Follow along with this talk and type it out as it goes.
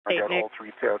I got all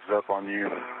 3 tabs up on you.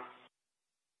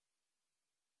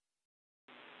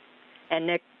 And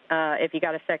Nick, if you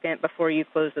got a second before you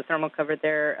close the thermal cover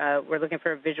there, we're looking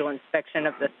for a visual inspection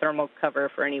of the thermal cover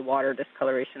for any water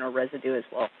discoloration or residue as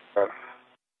well.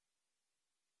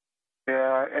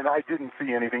 Yeah, and I didn't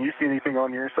see anything. You see anything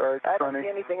on your side, I don't Sonny? see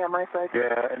anything on my side.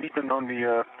 Yeah, and even on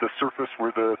the surface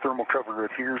where the thermal cover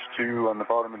adheres to on the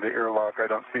bottom of the airlock, I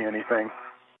don't see anything.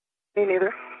 Me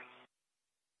neither.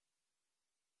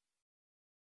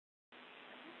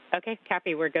 Okay,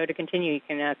 copy. We're go to continue. You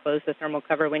can close the thermal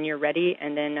cover when you're ready,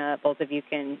 and then both of you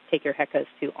can take your HECAs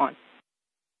to on.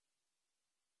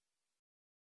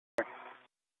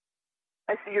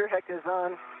 I see your HECAs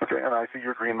on. Okay, and I see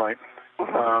your green light.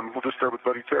 We'll just start with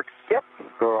buddy check. Yep.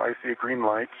 So I see a green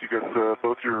light. You got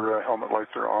both your helmet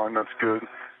lights are on. That's good.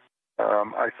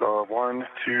 I saw 1,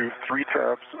 2, 3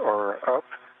 tabs are up.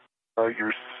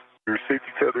 Your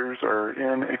safety tethers are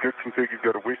in a good config. You've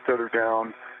got a waist tether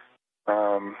down.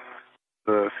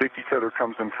 The safety tether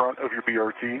comes in front of your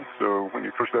BRT, so when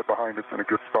you push that behind, it's in a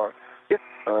good spot. Yep.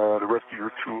 The rest of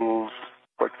your tools,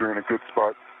 like they're in a good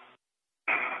spot.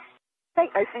 Hey,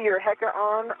 I see your HECA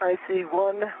on. I see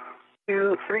 1,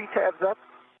 2, 3 tabs up.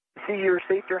 I see your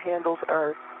safety handles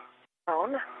are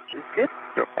down, which is good.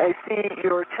 Yep. I see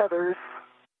your tethers,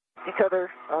 the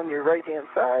tether on your right-hand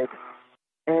side,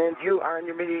 and you are on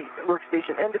your mini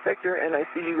workstation end effector, and I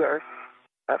see you are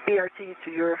BRT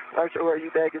to your large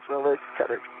ORU bag as well as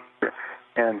tethered.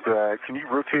 And can you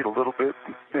rotate a little bit?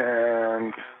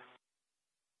 And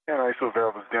ISO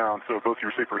valve is down, so both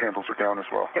your safer handles are down as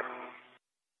well. Yep.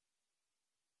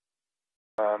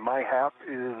 My HAP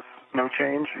is no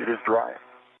change. It is dry.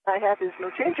 My HAP is no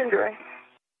change and dry.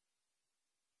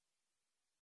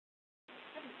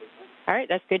 All right,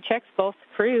 that's good checks, both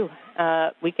crew.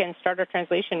 We can start our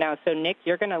translation now. So, Nick,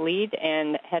 you're going to lead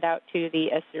and head out to the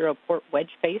S0 port wedge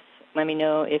face. Let me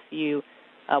know if you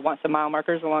want some mile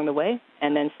markers along the way.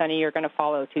 And then, Sunny, you're going to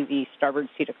follow to the starboard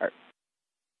CETA cart.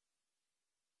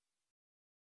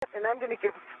 And I'm going to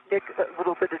give Nick a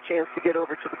little bit of chance to get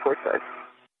over to the port side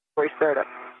before we start up.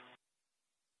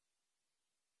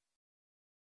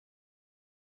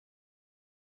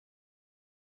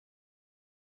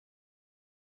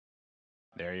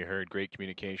 There you heard great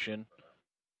communication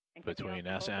between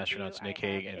NASA astronauts Nick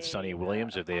Hague and Suni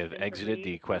Williams as they have exited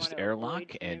the Quest airlock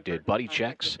and did buddy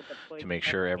checks to make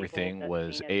sure everything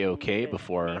was A-OK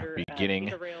before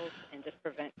beginning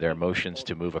their motions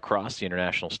to move across the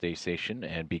International Space Station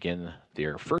and begin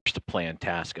their first planned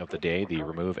task of the day, the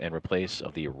remove and replace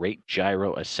of the Rate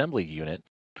Gyro Assembly Unit,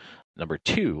 number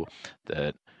 2,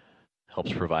 that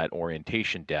helps provide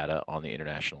orientation data on the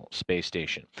International Space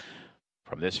Station.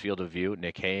 From this field of view,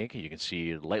 Nick Hague, you can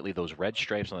see lightly those red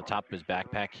stripes on the top of his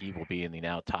backpack. He will be in the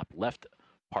now top left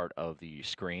part of the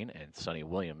screen, and Suni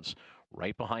Williams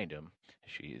right behind him.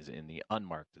 She is in the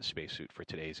unmarked spacesuit for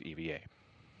today's EVA.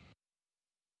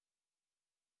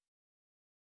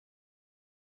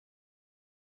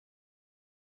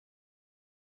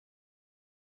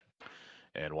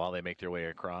 And while they make their way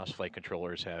across, flight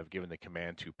controllers have given the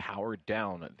command to power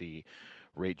down the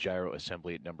Rate Gyro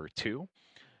Assembly at number 2.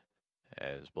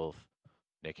 As both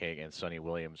Nick Hague and Suni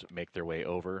Williams make their way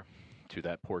over to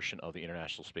that portion of the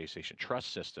International Space Station truss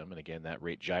system. And again, that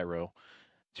rate gyro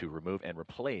to remove and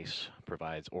replace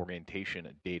provides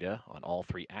orientation data on all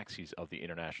 3 axes of the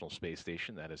International Space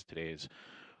Station. That is today's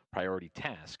priority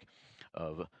task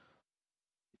of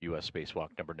U.S. spacewalk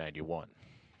number 91.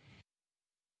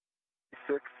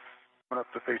 6, going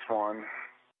up to phase 1.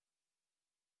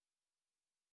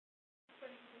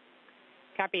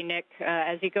 Copy, Nick.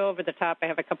 As you go over the top, I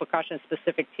have a couple cautions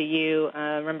specific to you.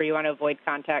 Remember, you want to avoid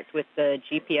contact with the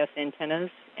GPS antennas,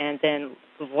 and then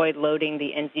avoid loading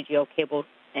the NZGL cable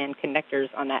and connectors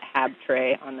on that HAB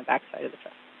tray on the back side of the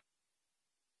truck.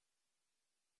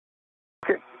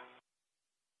 Okay.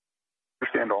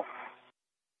 Understand all.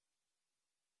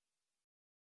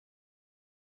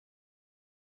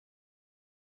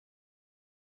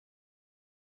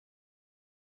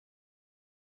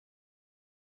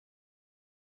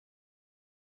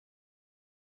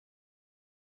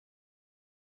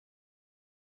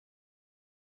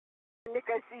 Nick,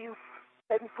 I see you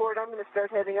heading forward. I'm going to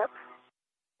start heading up.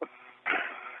 I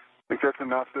think that's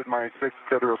enough that my safety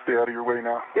tether will stay out of your way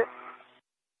now. Yep.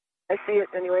 I see it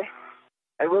anyway.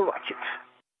 I will watch it.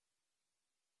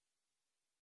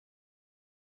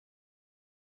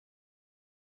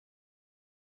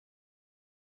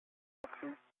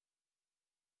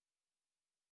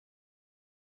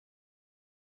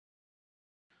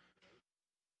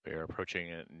 We are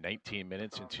approaching 19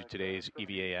 minutes into today's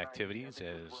EVA activities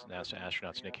as NASA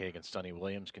astronauts Nick Hague and Suni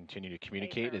Williams continue to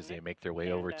communicate as they make their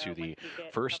way over to the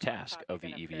first task of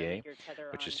the EVA,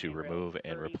 which is to remove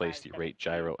and replace the rate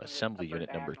gyro assembly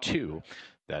unit number 2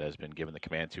 that has been given the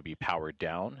command to be powered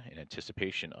down in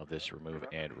anticipation of this remove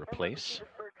and replace.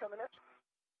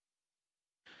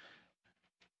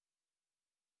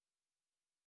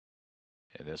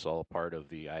 And this is all part of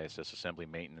the ISS assembly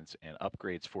maintenance and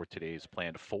upgrades for today's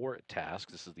planned 4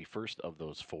 tasks. This is the first of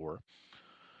those 4.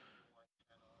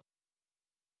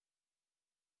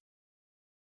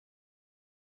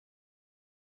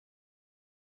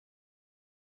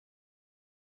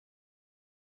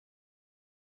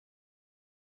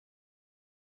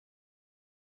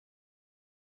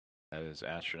 That is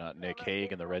astronaut Nick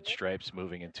Hague in the red stripes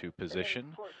moving into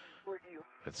position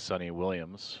with Suni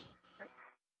Williams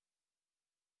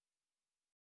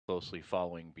closely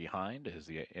following behind as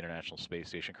the International Space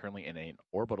Station currently in an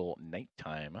orbital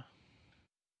nighttime.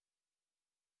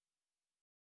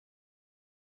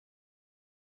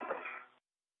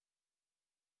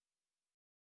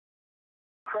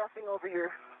 Crossing over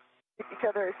each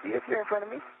other. I see it here in front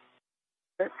of me.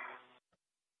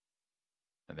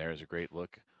 And there's a great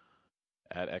look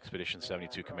at Expedition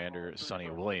 72 Commander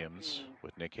Suni Williams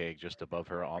with Nick Hague just above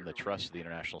her on the truss of the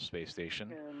International Space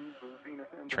Station,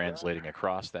 translating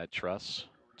across that truss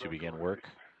to begin work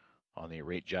on the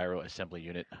rate gyro assembly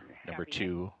unit number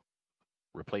 2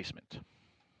 replacement.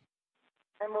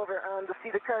 I'm over on the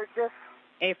Cedar cart, Jeff.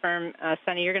 A-firm.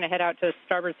 Suni, you're going to head out to the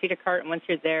starboard Cedar cart, and once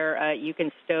you're there, you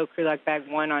can stow crew lock bag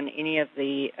 1 on any of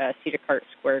the Cedar cart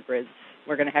square grids.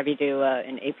 We're going to have you do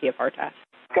an APFR task.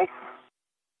 Okay.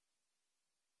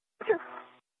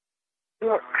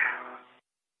 Look.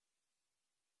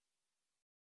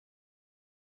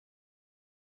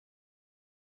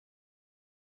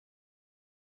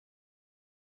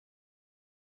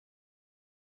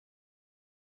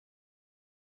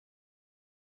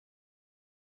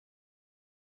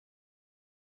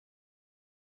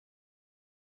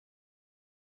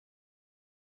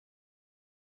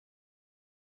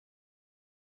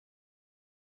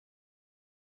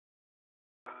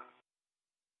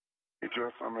 Hey,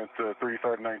 Jeff, I'm at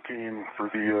 3519 for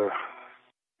the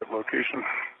location.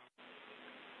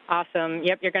 Awesome.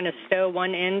 Yep, you're going to stow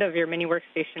one end of your mini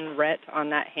workstation RET on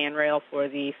that handrail for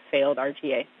the failed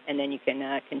RGA, and then you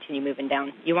can continue moving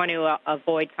down. You want to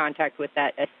avoid contact with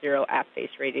that S0 aft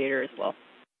face radiator as well.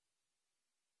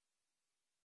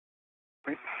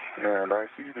 And I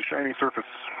see the shiny surface.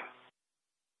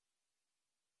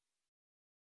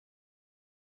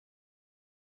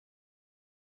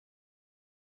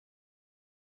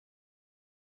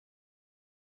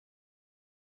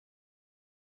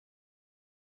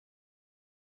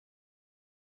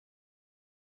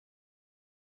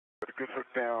 A good hook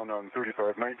down on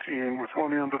 3519 with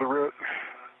one end of the RET.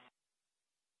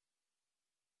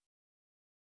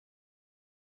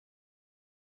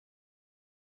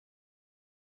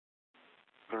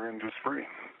 Their end is free.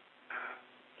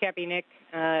 Copy, Nick.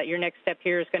 Your next step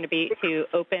here is going to be to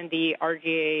open the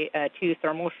RGA-2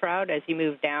 thermal shroud. As you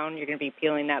move down, you're going to be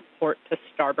peeling that port to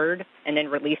starboard and then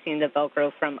releasing the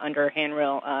Velcro from under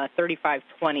handrail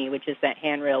 3520, which is that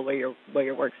handrail where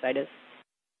your work site is.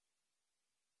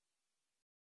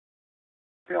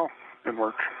 Yeah, good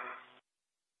work.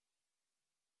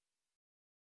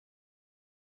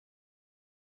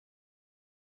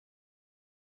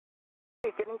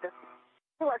 Okay, getting the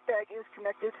pull-out bag is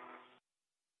connected.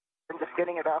 I'm just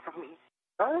getting it off of me.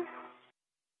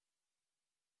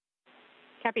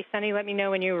 Copy, Suni. Let me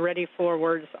know when you're ready for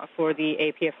words for the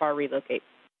APFR relocate.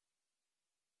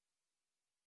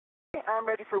 Okay, I'm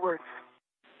ready for words.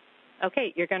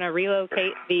 Okay, you're going to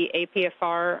relocate the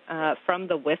APFR from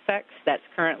the WIFX that's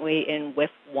currently in WIF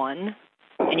 1,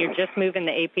 and you're just moving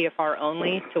the APFR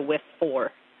only to WIF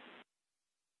 4.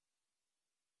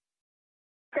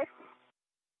 Okay.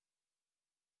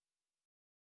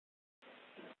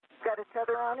 Got a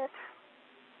tether on it.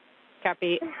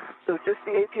 Copy. So just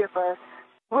the APFR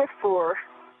WIF 4,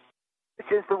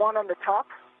 which is the one on the top.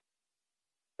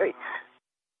 Wait.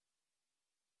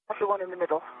 That's the one in the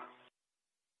middle.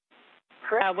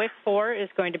 WIF 4 is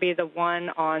going to be the one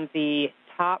on the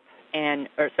top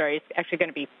it's actually going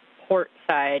to be port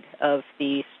side of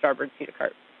the starboard Cedar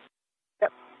cart.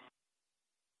 Yep.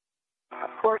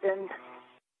 Port and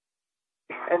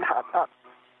hop up.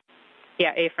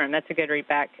 Yeah, A-firm. That's a good read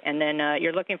back. And then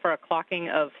you're looking for a clocking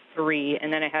of 3,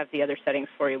 and then I have the other settings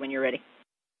for you when you're ready.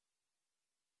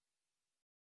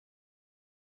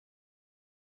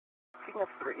 Clocking of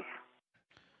 3.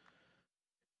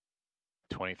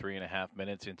 23.5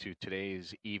 minutes into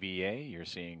today's EVA, you're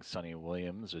seeing Suni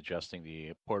Williams adjusting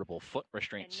the portable foot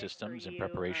restraint systems in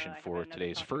preparation for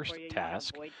today's first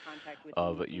task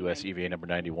of US EVA number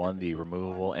 91, the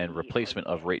removal and replacement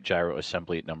of rate gyro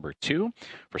assembly number 2.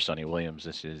 For Suni Williams,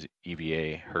 this is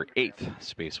EVA, her 8th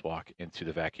spacewalk into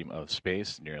the vacuum of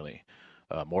space, nearly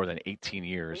more than 18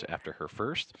 years after her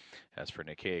first. As for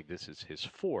Nick Hague, this is his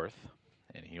 4th,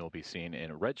 and he will be seen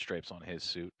in red stripes on his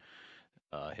suit,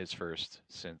 his first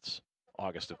since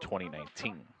August of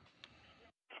 2019.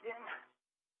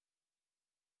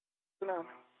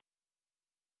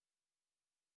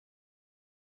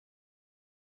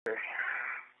 Okay.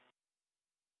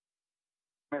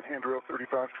 Net handrail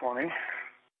 3520.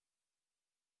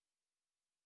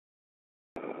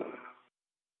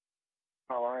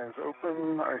 All eyes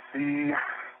open. I see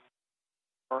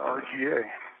our RGA.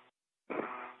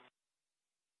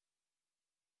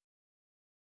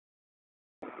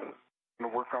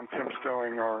 Going to work on temp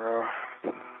stowing our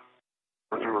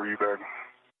U bag.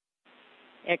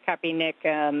 Yeah, copy, Nick,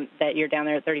 that you're down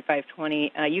there at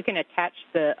 3520. You can attach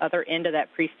the other end of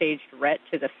that pre-staged RET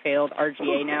to the failed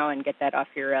RGA now and get that off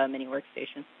your mini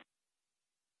workstation.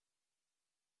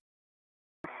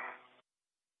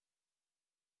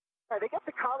 All right, I got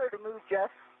the collar to move, Jess.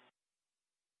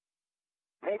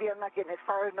 Maybe I'm not getting it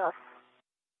far enough.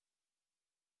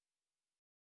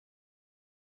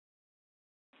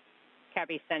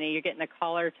 Copy, Sunny. You're getting the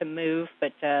collar to move,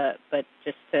 but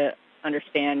just to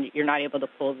understand, you're not able to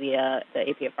pull the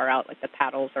APFR out, like the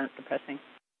paddles aren't depressing.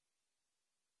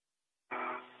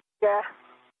 Yeah.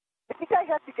 I think I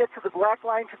have to get to the black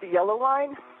line to the yellow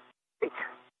line. Wait.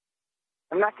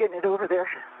 I'm not getting it over there.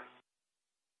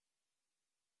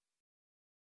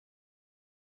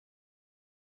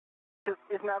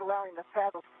 It's not allowing the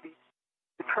paddles to be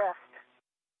depressed.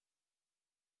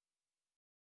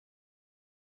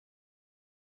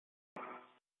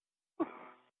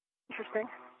 Interesting.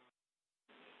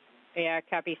 Yeah,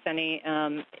 copy, Sunny.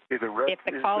 If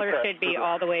the collar should be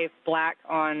all the way black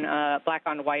on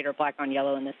white or black on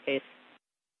yellow in this case.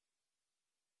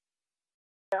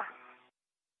 Yeah.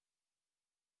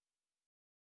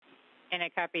 And I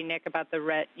copy, Nick, about the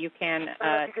RET. You can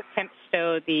temp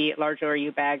stow the large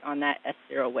ORU bag on that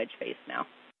S0 wedge face now.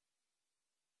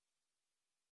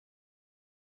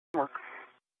 Work.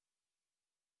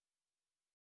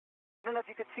 I don't know if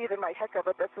you could see it in my HECA,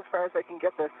 but that's as far as I can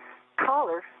get the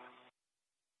collar.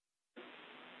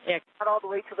 Yeah. Not all the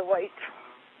way to the white.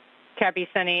 Copy,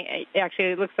 Sunny.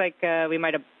 Actually, it looks like we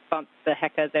might have bumped the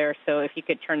HECA there, so if you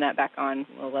could turn that back on,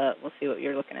 we'll see what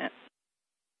you're looking at.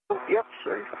 Yep,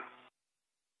 sure.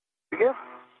 Here we go.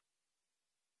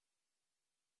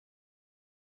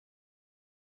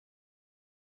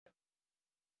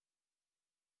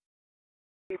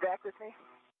 You back with me?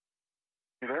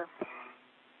 You there?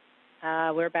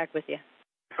 We're back with you.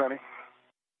 Sunny?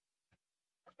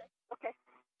 Okay.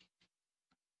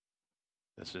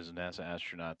 This is NASA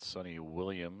astronaut Suni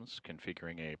Williams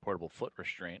configuring a portable foot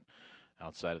restraint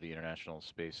outside of the International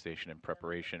Space Station in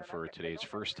preparation for today's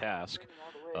first task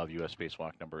of U.S.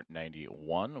 spacewalk number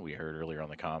 91. We heard earlier on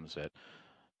the comms that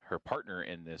her partner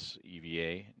in this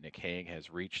EVA, Nick Hague,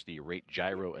 has reached the rate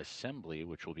gyro assembly,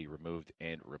 which will be removed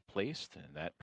and replaced, and that